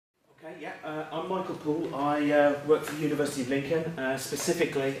I'm Michael Poole. I work for the University of Lincoln.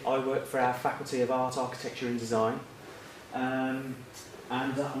 Specifically, I work for our Faculty of Art, Architecture and Design. And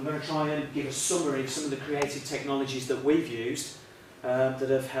I'm going to try and give a summary of some of the creative technologies that we've used that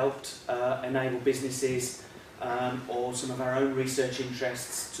have helped enable businesses or some of our own research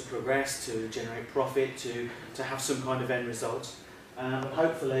interests to progress, to generate profit, to have some kind of end result. But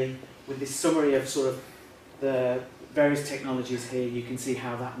hopefully, with this summary of sort of the various technologies here, you can see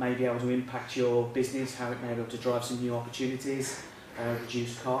how that may be able to impact your business, how it may be able to drive some new opportunities,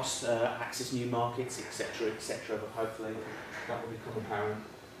 reduce costs, access new markets, etc., etc. But hopefully that will become apparent.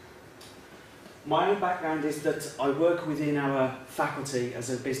 My own background is that I work within our faculty as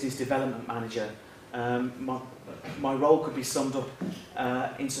a business development manager. My role could be summed up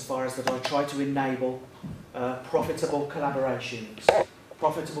insofar as that I try to enable profitable collaborations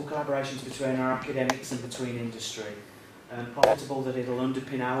between our academics and between industry. Profitable that it'll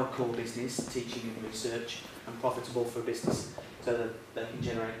underpin our core business, teaching and research, and profitable for business so that they can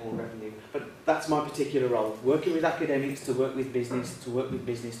generate more revenue. But that's my particular role, working with academics to work with business, to work with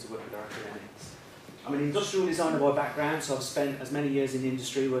business to work with our academics. I'm an industrial designer by background, so I've spent as many years in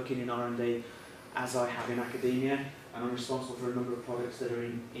industry working in R&D as I have in academia, and I'm responsible for a number of products that are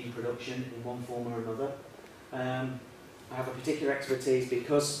in production in one form or another. I have a particular expertise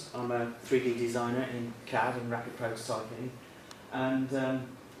because I'm a 3D designer in CAD and rapid prototyping, and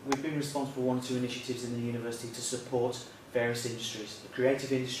we've been responsible for one or two initiatives in the university to support various industries, the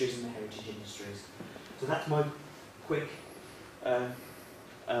creative industries and the heritage industries. So that's my quick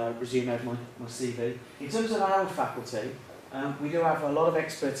resume of my CV. In terms of our faculty, we do have a lot of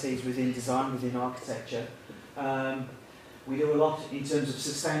expertise within design, within architecture. We do a lot in terms of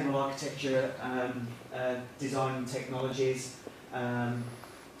sustainable architecture, design and technologies.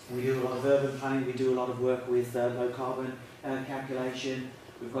 We do a lot of urban planning. We do a lot of work with low carbon calculation.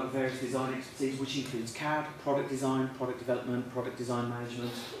 We've got various design expertise, which includes CAD, product design, product development, product design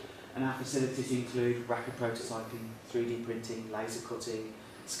management. And our facilities include rapid prototyping, 3D printing, laser cutting,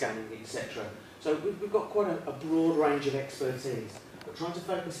 scanning, etc. So we've got quite a broad range of expertise. But trying to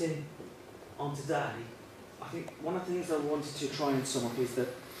focus in on today, I think one of the things I wanted to try and sum up is that,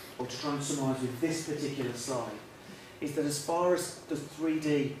 or to try and summarise with this particular slide, is that as far as the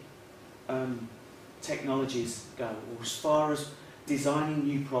 3D technologies go, or as far as designing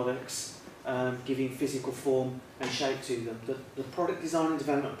new products, giving physical form and shape to them, the product design and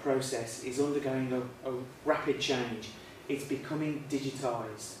development process is undergoing a rapid change. It's becoming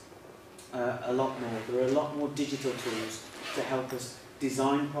digitised a lot more. There are a lot more digital tools to help us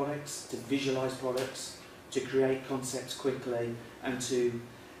design products, to visualise products, to create concepts quickly, and to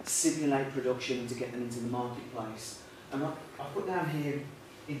simulate production and to get them into the marketplace. And I put down here,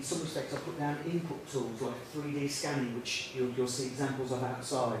 in some respects, I put down input tools like 3D scanning, which you'll see examples of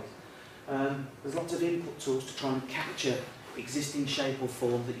outside. There's lots of input tools to try and capture existing shape or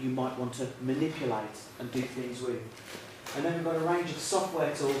form that you might want to manipulate and do things with. And then we've got a range of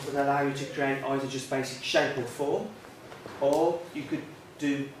software tools that allow you to create either just basic shape or form, or you could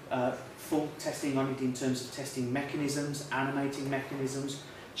do full testing on it in terms of testing mechanisms, animating mechanisms,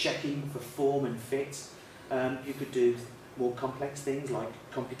 checking for form and fit. You could do more complex things like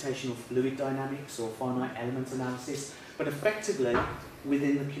computational fluid dynamics or finite element analysis. But effectively,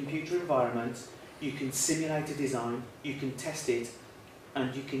 within the computer environment, you can simulate a design, you can test it,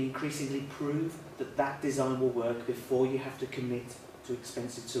 and you can increasingly prove that that design will work before you have to commit to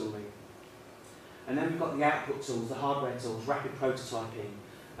expensive tooling. And then we've got the output tools, the hardware tools, rapid prototyping,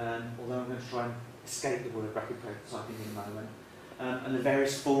 although I'm going to try and escape the word rapid prototyping in a moment, and the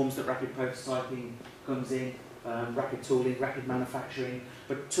various forms that rapid prototyping comes in, rapid tooling, rapid manufacturing,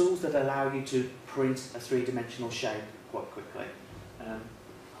 but tools that allow you to print a three-dimensional shape quite quickly. I'll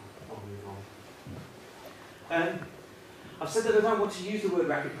move on. I've said that I don't want to use the word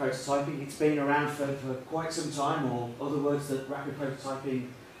rapid prototyping. It's been around for quite some time, or other words that rapid prototyping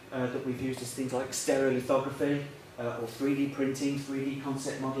that we've used is things like stereolithography, or 3D printing, 3D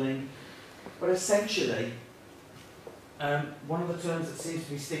concept modelling. But essentially, one of the terms that seems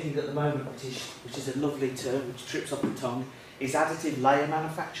to be sticking at the moment, which is a lovely term, which trips off the tongue, is additive layer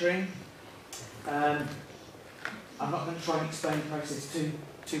manufacturing. I'm not going to try and explain the process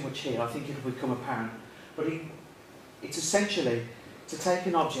too much here. I think it'll become apparent. But it's essentially to take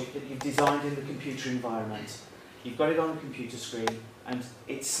an object that you've designed in the computer environment, you've got it on the computer screen, and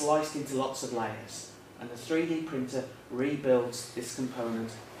it's sliced into lots of layers. And the 3D printer rebuilds this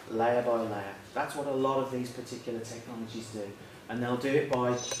component layer by layer. That's what a lot of these particular technologies do. And they'll do it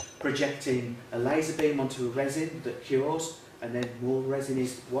by projecting a laser beam onto a resin that cures, and then more resin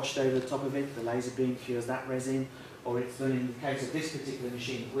is washed over the top of it. The laser beam cures that resin. or it's done in the case of this particular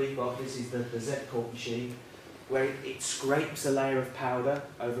machine that we've got, this is the Z-Corp machine, where it scrapes a layer of powder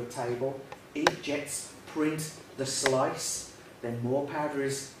over a table, inkjets print the slice, then more powder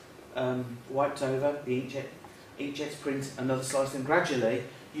is wiped over, the inkjets print another slice, and gradually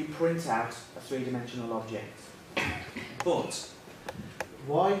you print out a three-dimensional object. But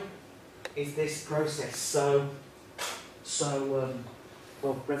why is this process so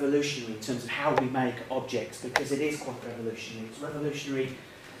well, revolutionary in terms of how we make objects? Because it is quite revolutionary. It's revolutionary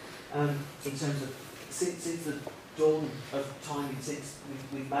in terms of since the dawn of time, since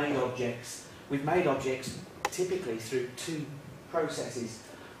we've made objects. We've made objects typically through two processes,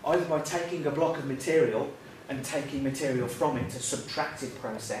 either by taking a block of material and taking material from it, a subtractive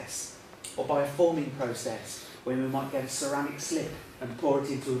process, or by a forming process where we might get a ceramic slip and pour it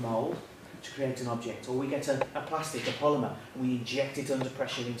into a mould to create an object, or we get a plastic, a polymer, and we inject it under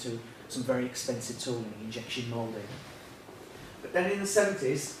pressure into some very expensive tooling, injection moulding. But then in the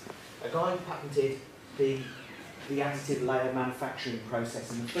 70s, a guy patented the additive layer manufacturing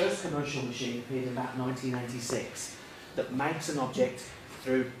process, and the first commercial machine appeared in about 1986 that makes an object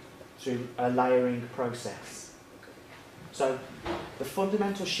through a layering process. So the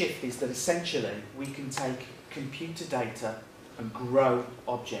fundamental shift is that essentially we can take computer data and grow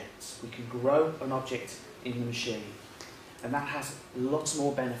objects. We can grow an object in the machine, and that has lots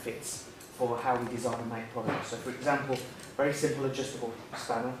more benefits for how we design and make products. So for example, very simple adjustable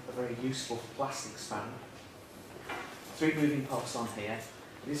spanner, a very useful plastic spanner. 3 moving parts on here.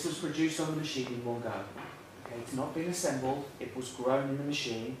 This was produced on the machine in one go. Okay, it's not been assembled, it was grown in the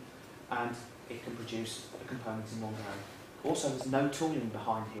machine, and it can produce a component in one go. Also, there's no tooling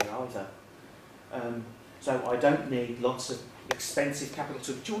behind here either. So I don't need lots of expensive capital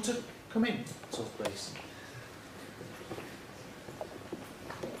tools. Do you want to come in, please?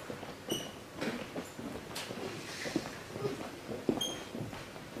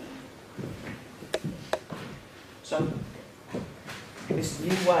 So this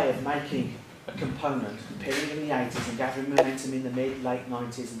new way of making a component, appearing in the 80s and gathering momentum in the mid-late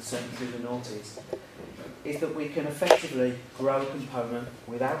 90s and certainly through the noughties, is that we can effectively grow a component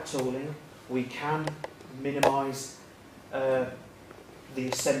without tooling. We can minimise the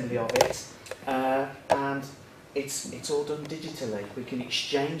assembly of it, and it's all done digitally. We can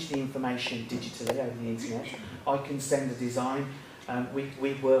exchange the information digitally over the internet. I can send a design.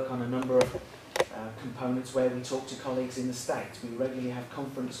 We work on a number of components where we talk to colleagues in the States. We regularly have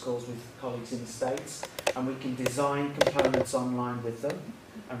conference calls with colleagues in the States, and we can design components online with them,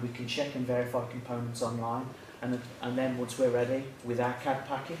 and we can check and verify components online, and then once we're ready with our CAD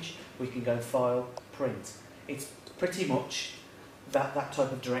package, we can go file, print. It's pretty much that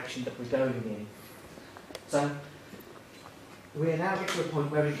type of direction that we're going in. So we're now getting to a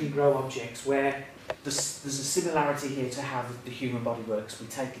point where we can grow objects where there's a similarity here to how the human body works. We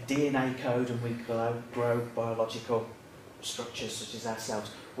take a DNA code and we grow biological structures such as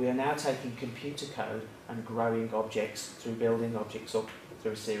ourselves. We are now taking computer code and growing objects through building objects up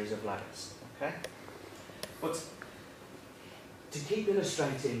through a series of layers. Okay? But to keep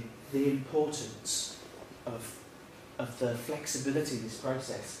illustrating the importance of the flexibility this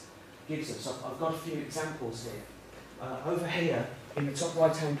process gives us, I've got a few examples here. Over here, in the top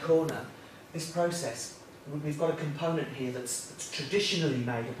right-hand corner, this process, we've got a component here that's traditionally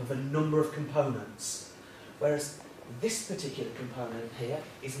made up of a number of components, whereas this particular component here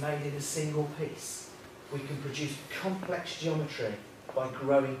is made in a single piece. We can produce complex geometry by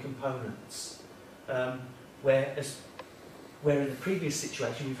growing components, where in the previous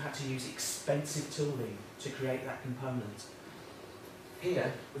situation we've had to use expensive tooling to create that component.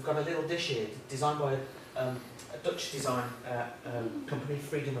 Here we've got a little dish here designed by a Dutch design company,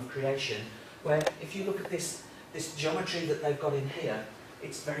 Freedom of Creation, where if you look at this geometry that they've got in here,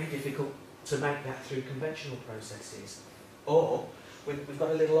 it's very difficult to make that through conventional processes. Or we've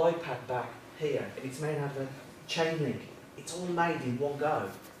got a little iPad back here, and it's made out of a chain link. It's all made in one go.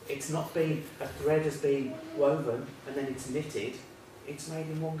 It's not been, a thread has been woven and then it's knitted. It's made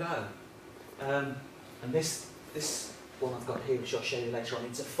in one go. And this one I've got here, which I'll show you later on,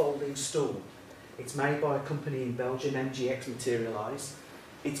 it's a folding stool. It's made by a company in Belgium, MGX Materialise.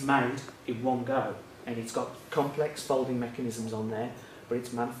 It's made in one go, and it's got complex folding mechanisms on there, but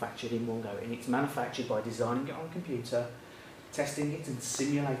it's manufactured in one go. And it's manufactured by designing it on a computer, testing it and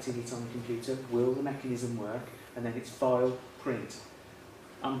simulating it on a computer. Will the mechanism work? And then it's file, print.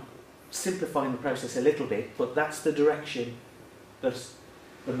 I'm simplifying the process a little bit, but that's the direction that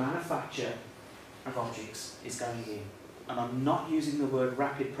the manufacture of objects is going in. And I'm not using the word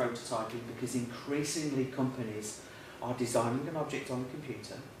rapid prototyping because increasingly companies are designing an object on a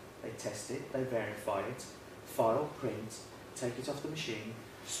computer, they test it, they verify it, file, print, take it off the machine,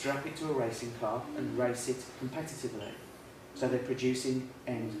 strap it to a racing car and race it competitively. So they're producing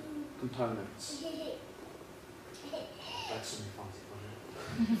end components. That's something fancy,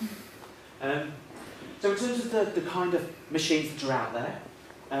 wasn't it? So in terms of the kind of machines that are out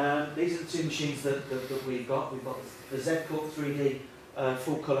there, these are the two machines that we've got. We've got the Z-Corp 3D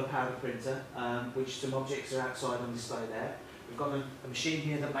full colour powder printer, which some objects are outside on display there. We've got a machine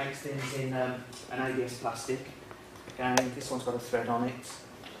here that makes things in an ABS plastic. Again, this one's got a thread on it.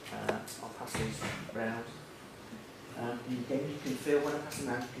 I'll pass these around. And again, you can feel, when I pass them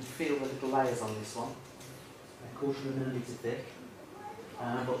out, you can feel the little layers on this one. They're 1/4 millimetre thick.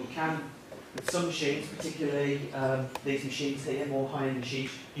 But we can, with some machines, particularly these machines here, more high-end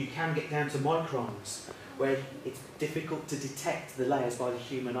machines, you can get down to microns, where it's difficult to detect the layers by the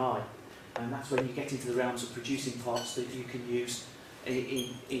human eye. And that's when you get into the realms of producing parts that you can use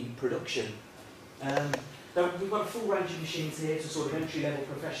in production. So we've got a full range of machines here, so sort of entry-level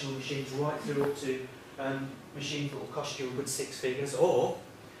professional machines, right through up to machines that will cost you a good 6 figures, or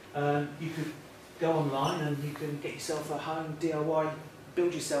you could go online and you can get yourself a home DIY,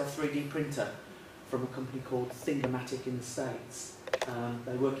 build yourself 3D printer from a company called Thingomatic in the States.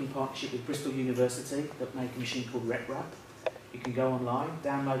 They work in partnership with Bristol University that make a machine called RepRap. You can go online,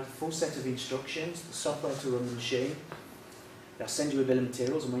 download the full set of instructions, the software to run the machine. They'll send you a bill of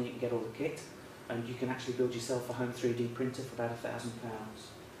materials and when you can get all the kit, and you can actually build yourself a home 3D printer for about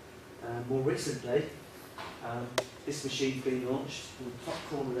 £1,000. More recently, this machine's been launched in the top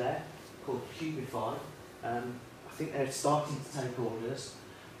corner there, called Cubify. I think they're starting to take orders,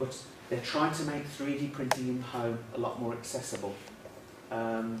 but they're trying to make 3D printing in the home a lot more accessible.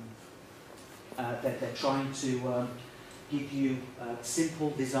 They're trying to give you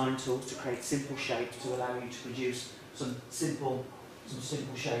simple design tools to create simple shapes to allow you to produce some simple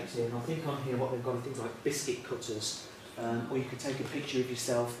shapes here. And I think on here what they've got are things like biscuit cutters, or you could take a picture of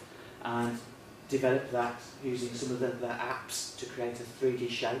yourself and develop that using some of the apps to create a 3D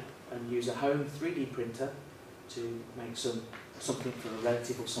shape and use a home 3D printer to make something for a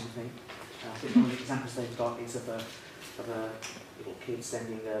relative or something. I think one of the examples they've got is of a little kid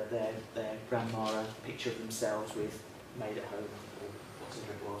sending their grandma a picture of themselves with made at home or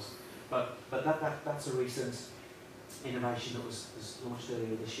whatever it was. But that's a recent innovation that was launched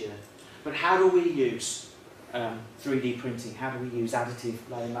earlier this year. But how do we use 3D printing? How do we use additive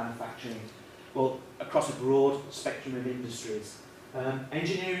layer manufacturing? Well, across a broad spectrum of industries.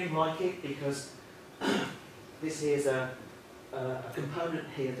 Engineering like it because this here's a component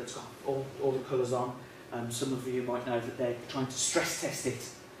here that's got all the colours on. Some of you might know that they're trying to stress test it.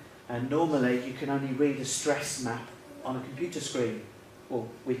 And normally you can only read a stress map on a computer screen. Well,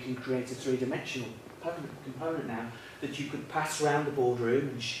 we can create a three-dimensional component now that you could pass around the boardroom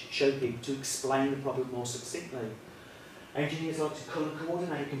and show people to explain the problem more succinctly. Engineers like to colour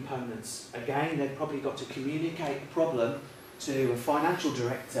coordinate components. Again, they've probably got to communicate the problem to a financial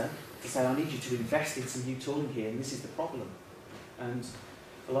director to say, I need you to invest in some new tooling here, and this is the problem. And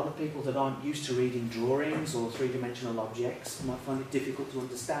a lot of people that aren't used to reading drawings or three-dimensional objects might find it difficult to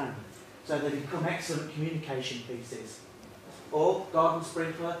understand. So they become excellent communication pieces. Or garden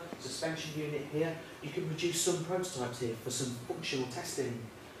sprinkler, suspension unit here. You can produce some prototypes here for some functional testing.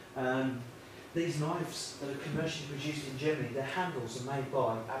 These knives that are commercially produced in Germany, their handles are made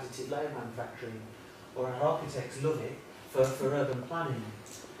by additive layer manufacturing, or our architects love it for urban planning.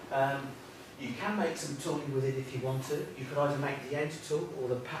 You can make some tooling with it if you want to. You could either make the end tool or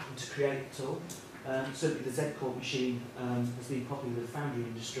the pattern to create the tool. Certainly the Z-Corp machine has been popular with the foundry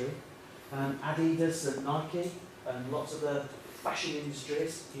industry. Adidas and Nike and lots of the fashion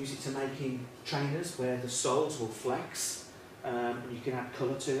industries use it to making trainers where the soles will flex and you can add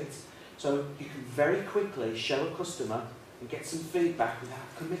colour to it. So you can very quickly show a customer and get some feedback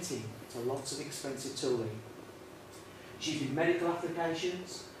without committing to lots of expensive tooling. It's used in medical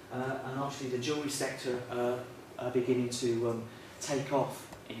applications and obviously the jewellery sector are beginning to take off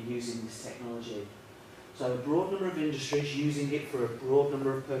in using this technology. So a broad number of industries using it for a broad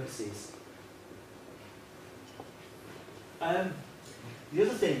number of purposes. The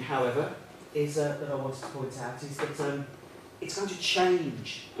other thing, however, is that I wanted to point out is that it's going to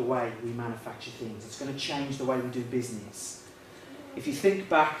change the way we manufacture things. It's going to change the way we do business. If you think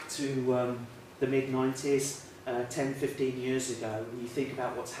back to the mid-90s, 10, 15 years ago, when you think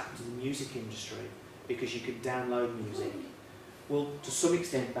about what's happened to the music industry, because you could download music, well, to some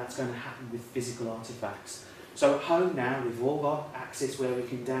extent, that's going to happen with physical artefacts. So at home now, we've all got access where we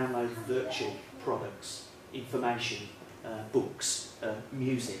can download virtual products, information, books,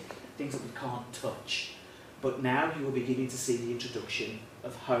 music, things that we can't touch. But now you are beginning to see the introduction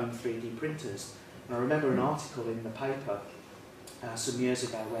of home 3D printers. And I remember an article in the paper some years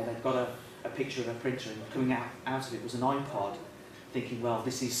ago where they'd got a picture of a printer, and coming out of it was an iPod, thinking, well,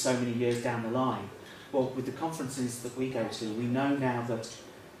 this is so many years down the line. Well, with the conferences that we go to, we know now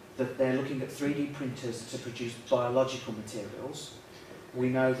that they're looking at 3D printers to produce biological materials. We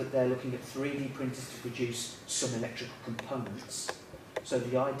know that they're looking at 3D printers to produce some electrical components. So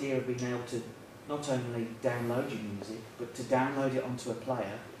the idea of being able to not only download your music, but to download it onto a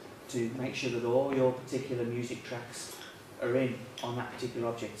player to make sure that all your particular music tracks are in on that particular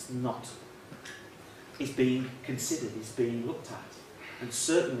object is being considered, is being looked at. And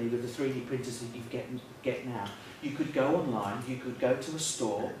certainly with the 3D printers that you get now, you could go online, you could go to a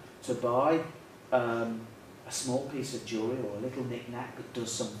store to buy a small piece of jewellery or a little knick-knack that does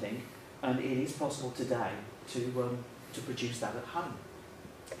something, and it is possible today to produce that at home.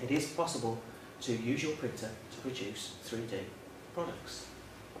 It is possible to use your printer to produce 3D products.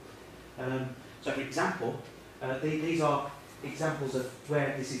 So for example, these are examples of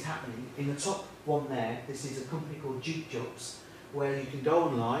where this is happening. In the top one there, this is a company called Juke Jobs, where you can go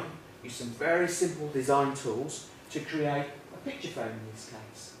online, use some very simple design tools to create a picture frame in this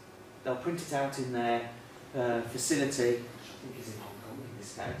case. They'll print it out in their facility, which I think is in Hong Kong in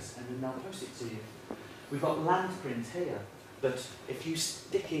this case, and then they'll post it to you. We've got Landprint here, but if you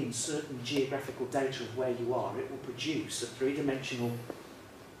stick in certain geographical data of where you are, it will produce a three-dimensional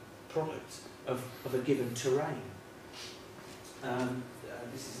product of a given terrain.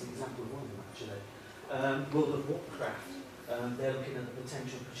 This is an example of one of them actually. World of Warcraft, they're looking at the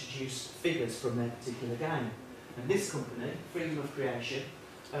potential to produce figures from their particular game. And this company, Freedom of Creation,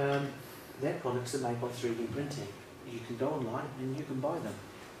 their products are made by 3D printing. You can go online and you can buy them.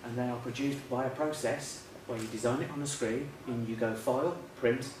 And they are produced by a process where you design it on the screen and you go file,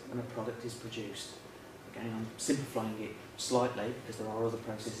 print, and a product is produced. Again, I'm simplifying it slightly because there are other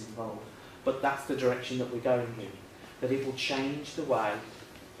processes involved. But that's the direction that we're going in. That it will change the way,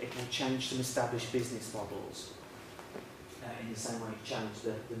 it will change some established business models in the same way it changed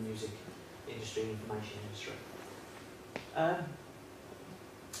the music industry and information industry.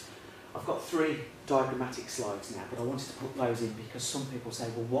 I've got 3 diagrammatic slides now, but I wanted to put those in because some people say,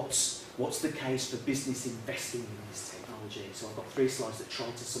 well, what's the case for business investing in this technology? So I've got 3 slides that try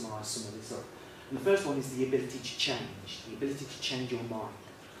to summarise some of this up. And the first one is the ability to change, the ability to change your mind.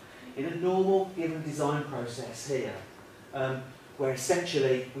 In a normal given design process here, where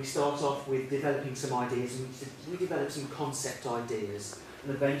essentially we start off with developing some ideas, and we develop some concept ideas,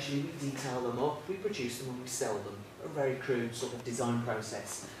 and eventually we detail them up, we produce them and we sell them. A very crude sort of design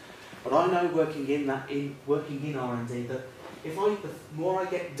process. But I know working in R&D that the more I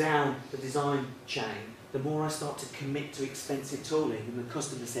get down the design chain, the more I start to commit to expensive tooling, and the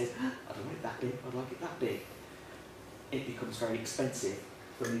customer says, I don't want it that big, I'd like it that big. It becomes very expensive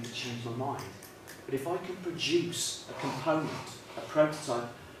for me to change my mind. But if I can produce a component, a prototype,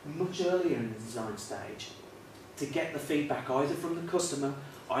 much earlier in the design stage, to get the feedback either from the customer,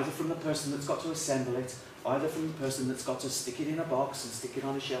 either from the person that's got to assemble it, either from the person that's got to stick it in a box and stick it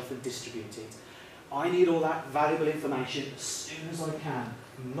on a shelf and distribute it, I need all that valuable information as soon as I can,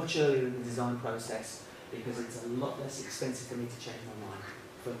 much earlier in the design process, because it's a lot less expensive for me to change my mind,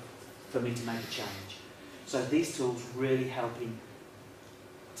 for me to make a change. So these tools really help in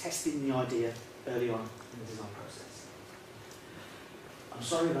testing the idea early on in the design process. I'm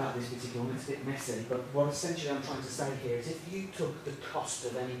sorry about this particular one, it's a bit messy, but what essentially I'm trying to say here is if you took the cost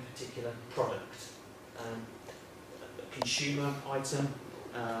of any particular product, a consumer item,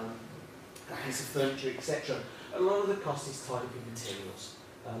 a piece of furniture, etc., a lot of the cost is tied up in materials.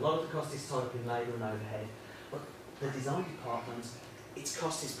 A lot of the cost is tied up in labour and overhead. But the design department, its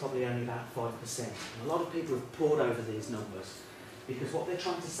cost is probably only about 5%. And a lot of people have pored over these numbers because what they're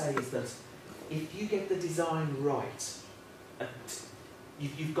trying to say is that if you get the design right,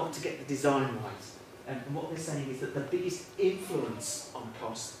 you've got to get the design right. And what they're saying is that the biggest influence on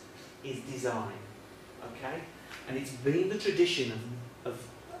cost is design. Okay? And it's been the tradition of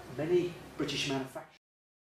many British manufacturers